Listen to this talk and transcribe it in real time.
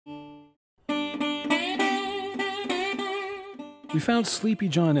We found Sleepy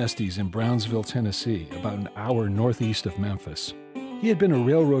John Estes in Brownsville, Tennessee, about an hour northeast of Memphis. He had been a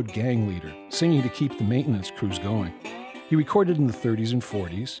railroad gang leader, singing to keep the maintenance crews going. He recorded in the 30s and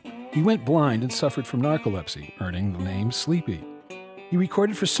 40s. He went blind and suffered from narcolepsy, earning the name Sleepy. He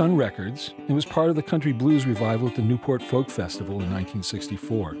recorded for Sun Records and was part of the country blues revival at the Newport Folk Festival in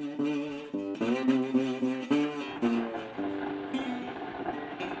 1964.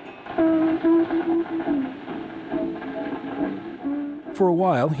 For a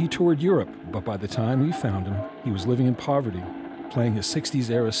while, he toured Europe, but by the time we found him, he was living in poverty, playing a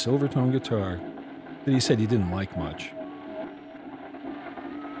 60s-era Silvertone guitar that he said he didn't like much.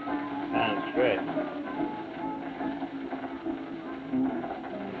 Sounds great.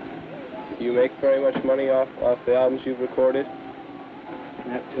 Do you make very much money off the albums you've recorded?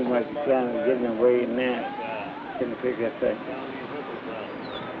 Not too much fun getting away now. Couldn't figure that.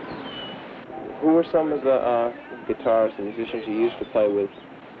 Who were some of the guitarists and musicians you used to play with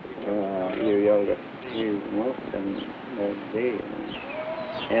when you were younger? Most of them are dead.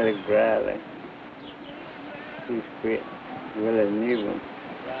 Alex Bradley. He's quit. Willie Newman.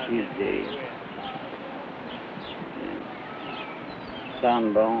 He's dead.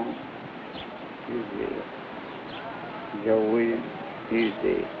 Don Bone. He's dead. Joe Williams. He's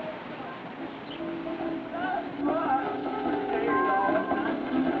dead.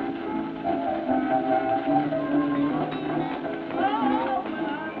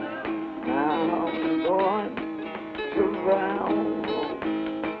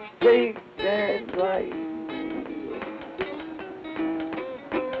 Take that right.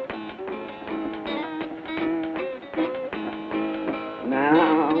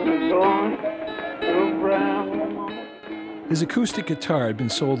 Now I'm going around. His acoustic guitar had been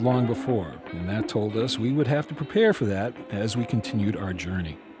sold long before, and that told us we would have to prepare for that as we continued our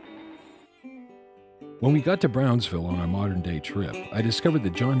journey. When we got to Brownsville on our modern-day trip, I discovered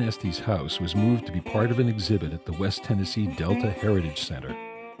that John Estes' house was moved to be part of an exhibit at the West Tennessee Delta Heritage Center.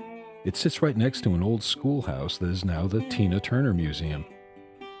 It sits right next to an old schoolhouse that is now the Tina Turner Museum.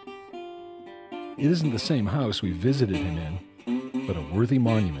 It isn't the same house we visited him in, but a worthy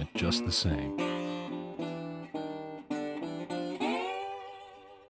monument just the same.